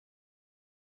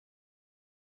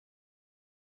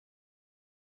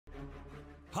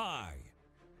Hi!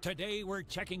 Today we're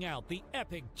checking out the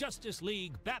epic Justice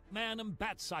League Batman and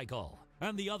Batcycle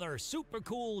and the other super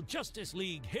cool Justice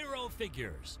League hero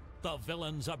figures. The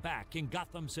villains are back in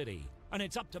Gotham City, and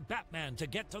it's up to Batman to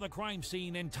get to the crime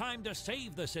scene in time to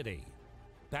save the city.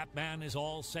 Batman is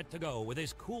all set to go with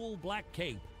his cool black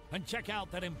cape, and check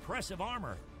out that impressive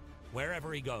armor.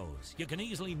 Wherever he goes, you can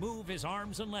easily move his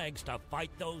arms and legs to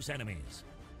fight those enemies.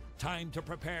 Time to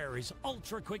prepare his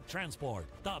ultra-quick transport,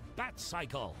 the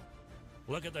Batcycle.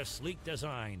 Look at the sleek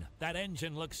design. That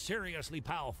engine looks seriously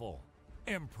powerful.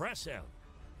 Impressive.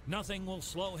 Nothing will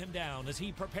slow him down as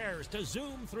he prepares to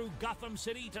zoom through Gotham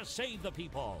City to save the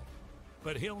people.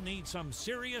 But he'll need some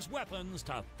serious weapons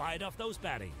to fight off those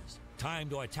baddies.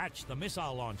 Time to attach the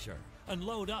missile launcher and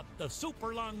load up the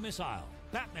super long missile.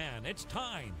 Batman, it's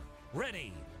time.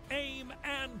 Ready, aim,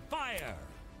 and fire.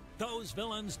 Those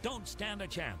villains don't stand a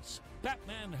chance.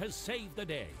 Batman has saved the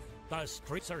day. The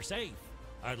streets are safe,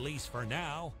 at least for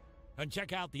now. And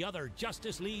check out the other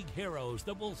Justice League heroes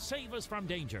that will save us from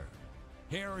danger.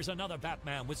 Here is another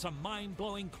Batman with some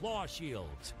mind-blowing claw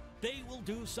shields. They will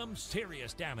do some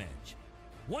serious damage.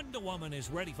 Wonder Woman is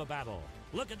ready for battle.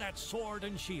 Look at that sword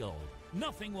and shield.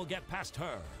 Nothing will get past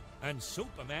her. And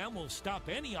Superman will stop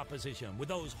any opposition with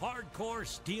those hardcore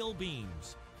steel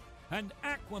beams. And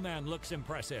Aquaman looks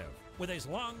impressive with his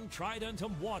long trident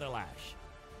and water lash.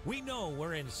 We know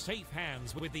we're in safe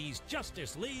hands with these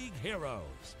Justice League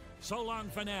heroes. So long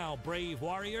for now, brave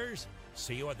warriors.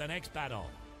 See you at the next battle.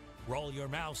 Roll your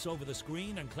mouse over the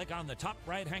screen and click on the top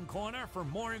right-hand corner for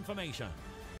more information.